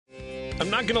I'm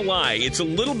not going to lie, it's a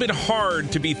little bit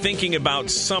hard to be thinking about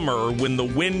summer when the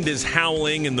wind is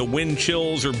howling and the wind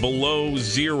chills are below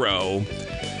zero.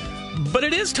 But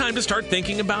it is time to start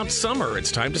thinking about summer.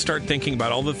 It's time to start thinking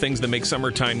about all the things that make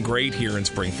summertime great here in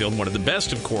Springfield. One of the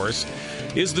best, of course,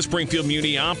 is the Springfield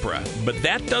Muni Opera. But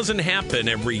that doesn't happen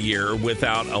every year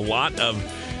without a lot of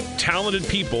talented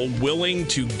people willing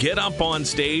to get up on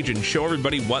stage and show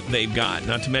everybody what they've got.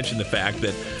 Not to mention the fact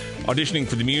that auditioning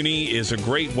for the Muni is a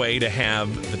great way to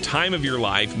have the time of your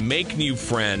life, make new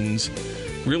friends,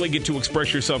 really get to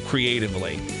express yourself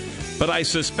creatively. But I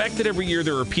suspect that every year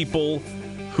there are people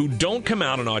who don't come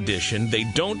out and audition. They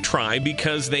don't try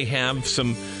because they have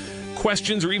some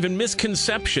questions or even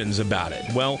misconceptions about it.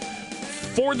 Well,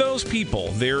 for those people,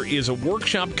 there is a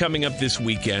workshop coming up this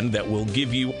weekend that will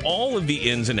give you all of the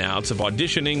ins and outs of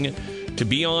auditioning to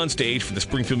be on stage for the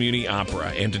Springfield Muni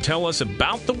Opera. And to tell us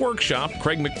about the workshop,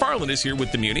 Craig McFarland is here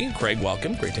with the Muni. Craig,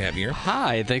 welcome. Great to have you here.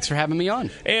 Hi, thanks for having me on.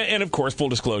 And of course, full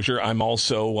disclosure, I'm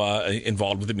also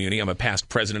involved with the Muni. I'm a past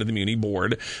president of the Muni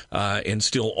board and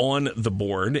still on the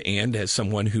board. And as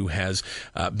someone who has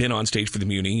been on stage for the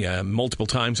Muni multiple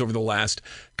times over the last,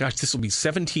 this will be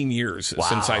 17 years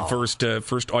since I first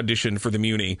auditioned for the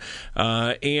Muni.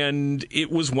 And it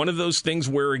was one of those things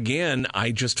where, again,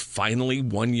 I just finally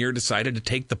one year decided to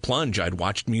take the plunge. I'd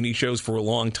watched Muni shows for a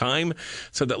long time,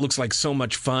 so that looks like so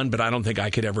much fun, but I don't think I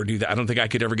could ever do that. I don't think I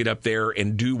could ever get up there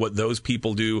and do what those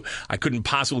people do. I couldn't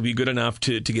possibly be good enough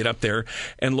to get up there.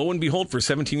 And lo and behold, for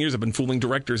 17 years, I've been fooling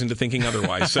directors into thinking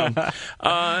otherwise.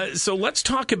 So let's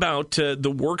talk about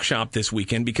the workshop this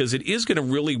weekend, because it is going to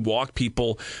really walk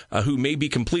people who may be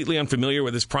completely unfamiliar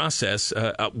with this process,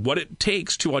 what it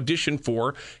takes to audition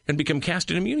for and become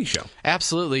cast in a Muni show.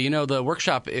 Absolutely. You know, the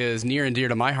workshop is near and dear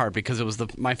to my heart because it was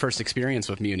my first experience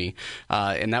with Muni,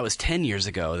 and that was 10 years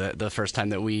ago, the first time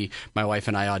that my wife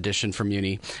and I auditioned for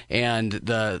Muni. And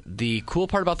the cool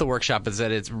part about the workshop is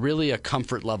that it's really a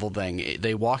comfort level thing.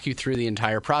 They walk you through the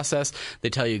entire process. They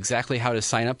tell you exactly how to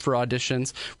sign up for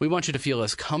auditions. We want you to feel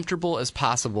as comfortable as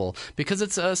possible because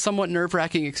it's a somewhat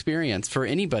nerve-wracking experience for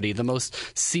anybody, the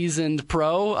most seasoned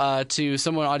pro to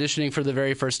someone auditioning for the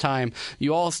very first time.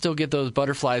 You all still get those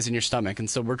butterflies in your stomach, and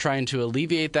so we're trying to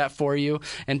alleviate that for you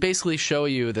and basically show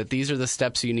you that these are the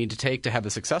steps you need to take to have a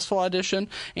successful audition,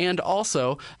 and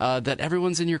also that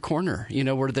everyone's in your corner. You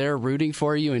know, we're there rooting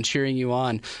for you and cheering you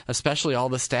on, especially all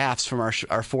the staffs from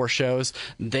our 4 shows.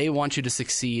 They want you to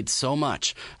succeed so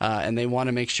much, and they want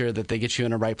to make sure that they get you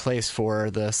in a right place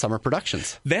for the summer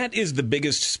productions. That is the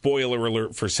biggest spoiler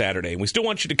alert for Saturday. We still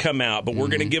want you to come out, but we're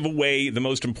going to give away the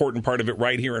most important part of it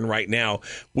right here and right now,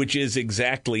 which is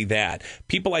exactly that.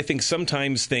 People, I think,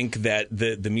 sometimes think that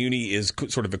the Muni is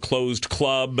sort of a closed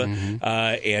club,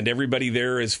 and everybody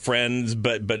there is friends,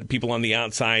 but people on the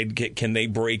outside, can they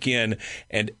break in?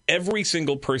 And every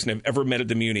single person I've ever met at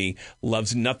the Muni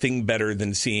loves nothing better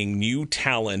than seeing new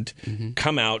talent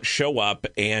come out, show up,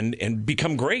 and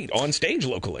become great on stage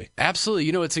locally. Absolutely.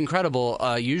 You know, it's incredible.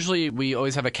 Usually we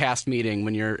always have a cast meeting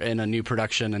when you're in a new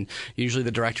production, and usually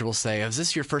the director will say, is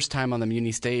this your first time on the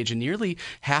Muni stage? And nearly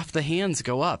half the hands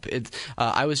go up.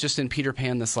 I was just in Peter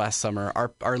Pan this last summer.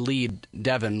 Our lead,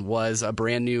 Devin, was a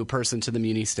brand new person to the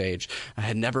Muni stage. I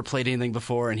had never played anything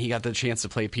before, and he got the chance to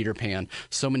play Peter Pan.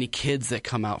 So many kids that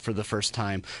come out for the first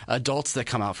time, adults that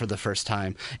come out for the first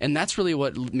time. And that's really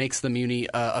what makes the Muni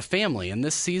a family. And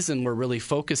this season, we're really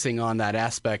focusing on that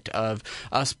aspect of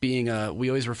us being we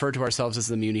always refer to ourselves as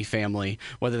the Muni family,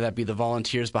 whether that be the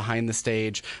volunteers behind the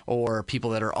stage or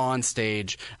people that are on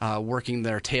stage working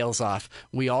their tails off.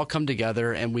 We all come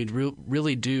together, and we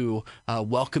really do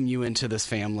welcome you into this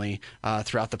family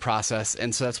throughout the process.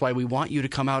 And so that's why we want you to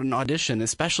come out and audition,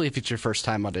 especially if it's your first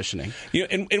time auditioning. You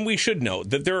know, and we should note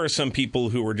that there are some people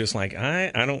who are just like,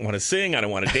 I don't want to sing, I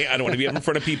don't want to dance, I don't want to be up in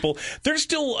front of people. There's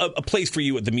still a place for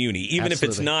you at the Muni, even if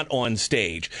it's not on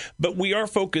stage. But we are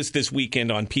focused this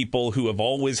weekend on people who have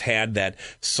always had that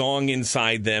song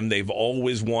inside them. They've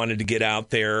always wanted to get out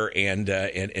there and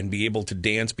be able to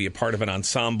dance, be a part of an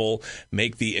ensemble,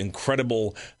 make the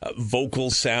incredible vocal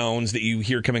sounds that you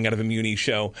hear coming out of a Muni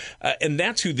show. And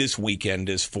that's who this weekend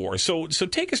is for. So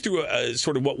take us through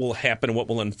sort of what will happen and what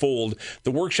will unfold.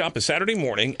 The workshop is Saturday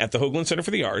morning at the Hoagland Center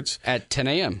for the Arts. At 10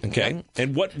 a.m. Okay. Yeah.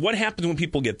 And what happens when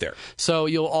people get there? So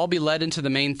you'll all be led into the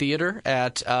main theater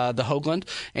at the Hoagland,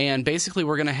 and basically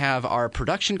we're going to have our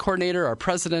production coordinator, our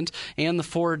president, and the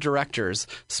 4 directors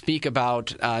speak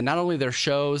about not only their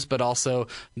shows, but also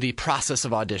the process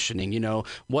of auditioning. You know,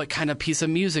 what kind of piece of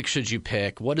music should you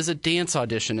pick? What does a dance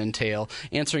audition entail?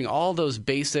 Answering all those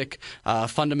basic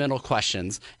fundamental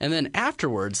questions. And then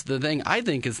afterwards, the thing I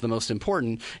think is the most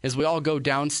important is we all go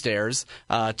downstairs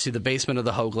to the basement of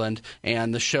the Hoagland,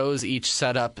 and the shows each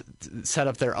set up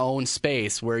their own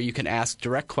space where you can ask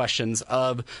direct questions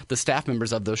of the staff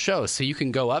members of those shows. So you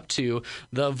can go up to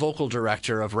the vocal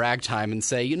director of Ragtime and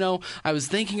say, I was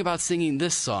thinking about singing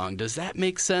this song. Does that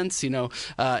make sense?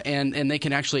 And they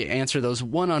can actually answer those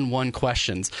one-on-one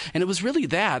questions. And it was really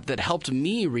that helped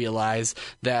me realize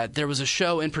that there was a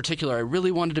show in particular I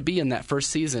really wanted to be in that first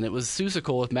season. It was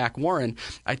Seussical with Mac Warren.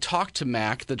 I talked to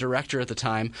Mac, the director at the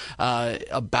time,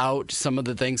 about some of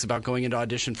the things about going into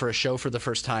audition for a show for the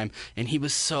first time, and he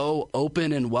was so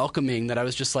open and welcoming that I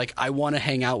was just like, I want to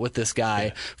hang out with this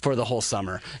guy for the whole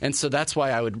summer. And so that's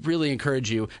why I would really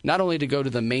encourage you not only to go to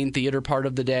the main theater part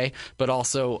of the day, but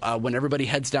also when everybody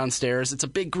heads downstairs. It's a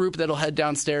big group that'll head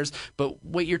downstairs, but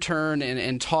wait your turn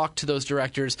and talk to those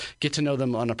directors, get to know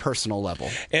them on a personal level.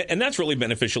 And that's really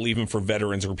beneficial even for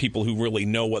veterans or people who really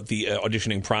know what the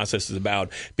auditioning process is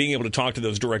about. Being able to talk to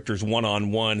those directors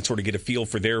one-on-one, sort of get a feel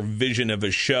for their vision of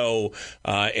a show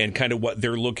and kind of what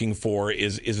they're looking for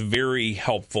is very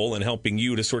helpful in helping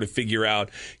you to sort of figure out,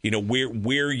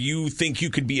 where you think you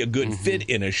could be a good fit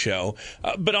in a show.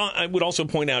 But I would also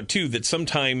point out, too, that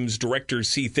sometimes directors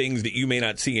see things that you may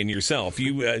not see in yourself.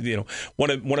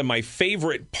 One of my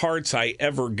favorite parts I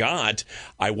ever got,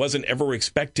 I wasn't ever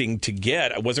expecting to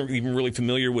get. I wasn't even really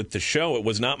familiar with the show. It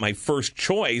was not my first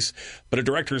choice, but a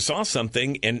director saw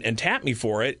something and tapped me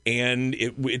for it, and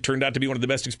it turned out to be one of the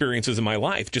best experiences of my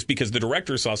life, just because the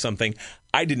director saw something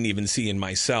I didn't even see in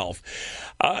myself.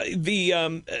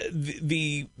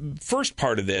 The first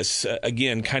part of this,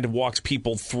 again, kind of walks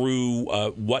people through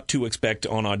what to expect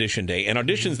on audition day. And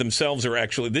auditions themselves are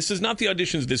actually, this is not the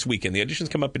auditions this weekend. The auditions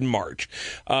come up in March.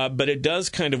 But it does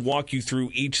kind of walk you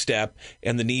through each step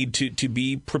and the need to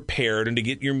be prepared and to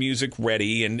get your music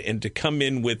ready and to come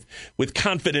in with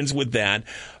confidence with that.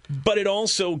 But it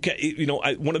also,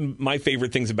 one of my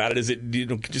favorite things about it is it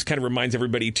just kind of reminds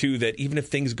everybody, too, that even if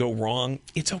things go wrong,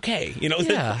 it's okay.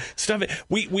 Stuff.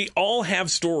 We all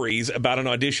have stories about an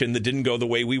audition that didn't go the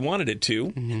way we wanted it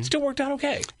to. It still worked out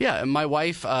okay. Yeah, my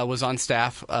wife was on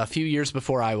staff a few years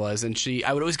before I was, and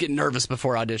I would always get nervous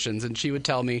before auditions, and she would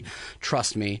tell me,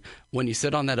 trust me, when you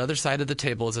sit on that other side of the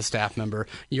table as a staff member,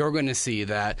 you're going to see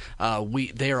that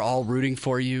they are all rooting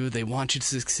for you. They want you to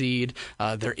succeed.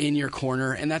 They're in your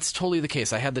corner, and that's totally the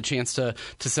case. I had the chance to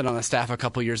sit on the staff a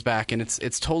couple years back, and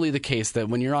it's totally the case that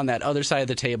when you're on that other side of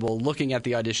the table looking at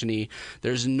the auditionee,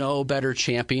 there's no better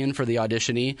champion for the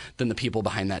auditionee than the people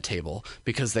behind that table,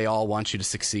 because they all want you to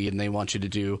succeed and they want you to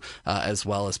do as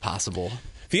well as possible.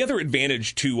 The other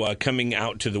advantage to coming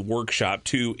out to the workshop,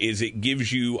 too, is it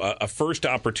gives you a first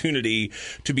opportunity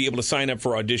to be able to sign up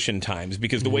for audition times,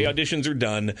 because the way auditions are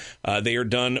done, they are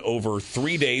done over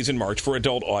 3 days in March for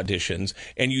adult auditions,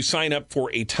 and you sign up for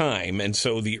a time. And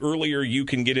so the earlier you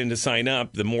can get in to sign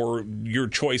up, the more your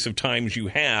choice of times you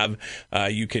have.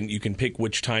 You can pick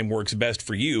which time works best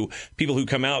for you. People who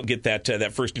come out get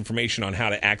that first information on how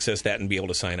to access that and be able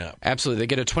to sign up. Absolutely. They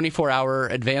get a 24-hour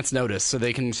advance notice, so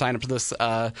they can sign up for this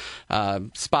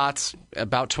spots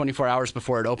about 24 hours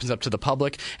before it opens up to the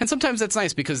public. And sometimes that's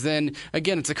nice, because then,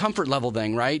 again, it's a comfort level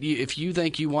thing, right? If you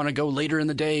think you want to go later in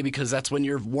the day because that's when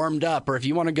you're warmed up, or if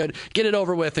you want to get it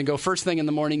over with and go first thing in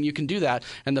the morning, you can do that.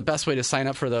 And the best way to sign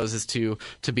up for those is to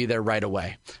be there right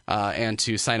away and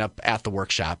to sign up at the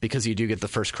workshop, because you do get the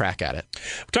first crack at it.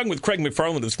 We're talking with Craig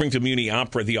McFarland of the Springfield Muni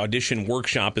Opera. The audition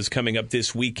workshop is coming up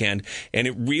this weekend, and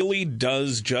it really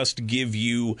does just give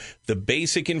you the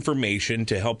basic information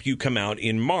to help you come out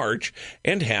in March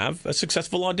and have a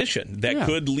successful audition that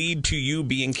could lead to you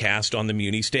being cast on the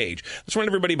Muni stage. Let's remind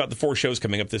everybody about the 4 shows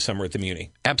coming up this summer at the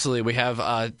Muni. Absolutely. We have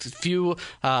a few,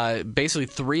 basically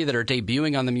 3 that are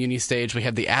debuting on the Muni stage. We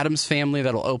have the Addams Family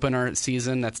that'll open our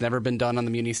season. That's never been done on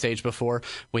the Muni stage before.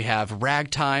 We have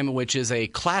Ragtime, which is a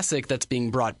classic that's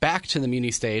being brought back to the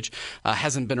Muni stage.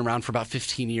 Hasn't been around for about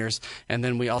 15 years. And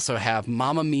then we also have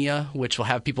Mamma Mia, which will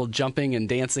have people jumping and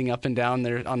dancing up and down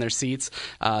on their seats.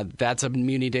 That's a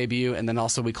Muni debut. And then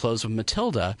also we close with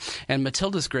Matilda. And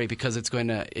Matilda's great because it's going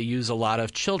to use a lot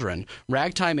of children.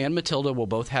 Ragtime and Matilda will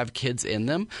both have kids in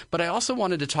them. But I also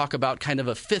wanted to talk about kind of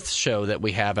a 5th show that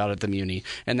we have out at the Muni,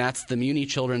 and that's the Muni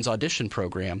Children's Audition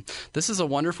Program. This is a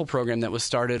wonderful program that was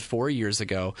started 4 years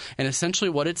ago. And essentially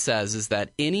what it says is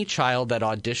that any child that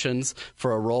auditions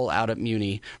for a role out at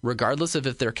Muni, regardless of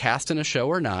if they're cast in a show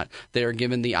or not, they are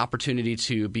given the opportunity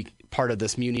to be part of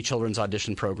this Muni Children's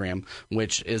Audition Program,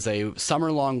 which is a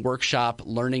summer-long workshop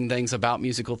learning things about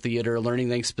musical theater, learning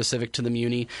things specific to the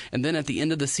Muni, and then at the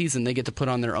end of the season, they get to put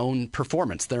on their own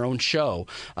performance, their own show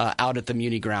out at the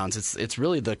Muni grounds. It's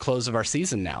really the close of our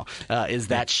season now, is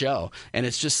that show. And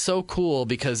it's just so cool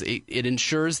because it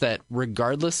ensures that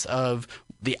regardless of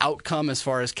the outcome as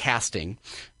far as casting,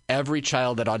 every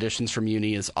child that auditions for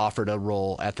Muni is offered a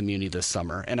role at the Muni this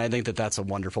summer. And I think that that's a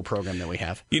wonderful program that we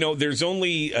have. You know, there's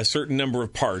only a certain number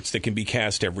of parts that can be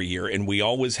cast every year, and we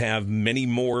always have many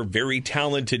more very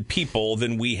talented people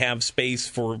than we have space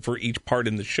for each part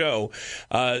in the show.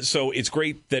 So it's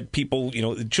great that people,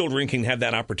 children can have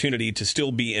that opportunity to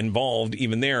still be involved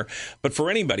even there. But for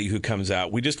anybody who comes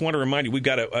out, we just want to remind you, we've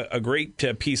got a great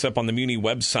piece up on the Muni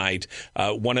website.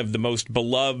 One of the most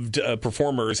beloved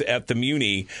performers at the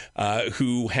Muni,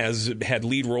 who has had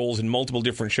lead roles in multiple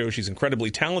different shows. She's incredibly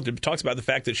talented, but talks about the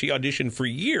fact that she auditioned for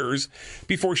years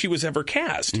before she was ever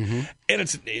cast. Mm-hmm.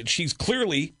 And she's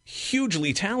clearly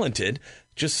hugely talented.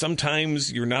 Just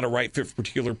sometimes you're not a right fit for a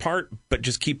particular part, but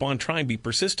just keep on trying, be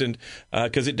persistent,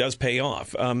 because it does pay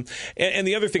off. And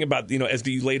the other thing about, as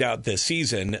you laid out this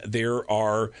season, there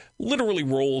are literally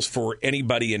roles for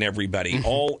anybody and everybody, mm-hmm.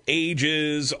 all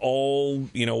ages, all,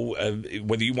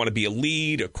 whether you want to be a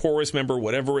lead, a chorus member,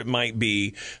 whatever it might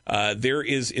be, there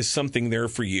is something there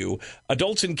for you.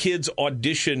 Adults and kids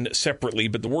audition separately,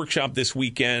 but the workshop this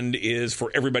weekend is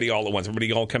for everybody all at once.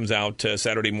 Everybody all comes out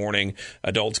Saturday morning,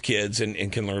 adults, kids, and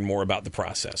can learn more about the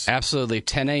process. Absolutely.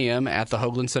 10 a.m. at the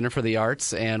Hoagland Center for the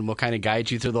Arts, and we'll kind of guide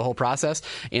you through the whole process,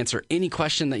 answer any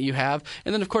question that you have.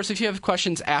 And then, of course, if you have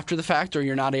questions after the fact or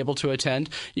you're not able to attend,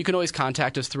 you can always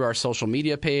contact us through our social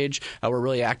media page. We're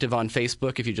really active on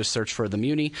Facebook if you just search for the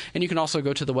Muni. And you can also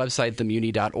go to the website,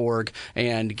 themuni.org,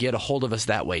 and get a hold of us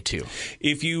that way, too.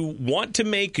 If you want to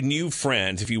make new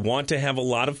friends, if you want to have a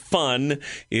lot of fun,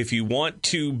 if you want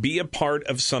to be a part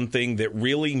of something that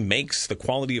really makes the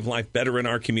quality of life better in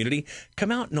our community,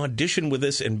 come out and audition with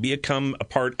us and become a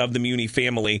part of the Muni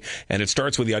family. And it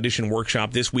starts with the audition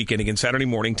workshop this weekend, again, Saturday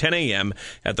morning, 10 a.m.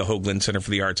 at the Hoagland Center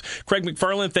for the Arts. Craig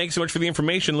McFarland, thanks so much for the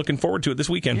information. Looking forward to it this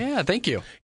weekend. Yeah, thank you.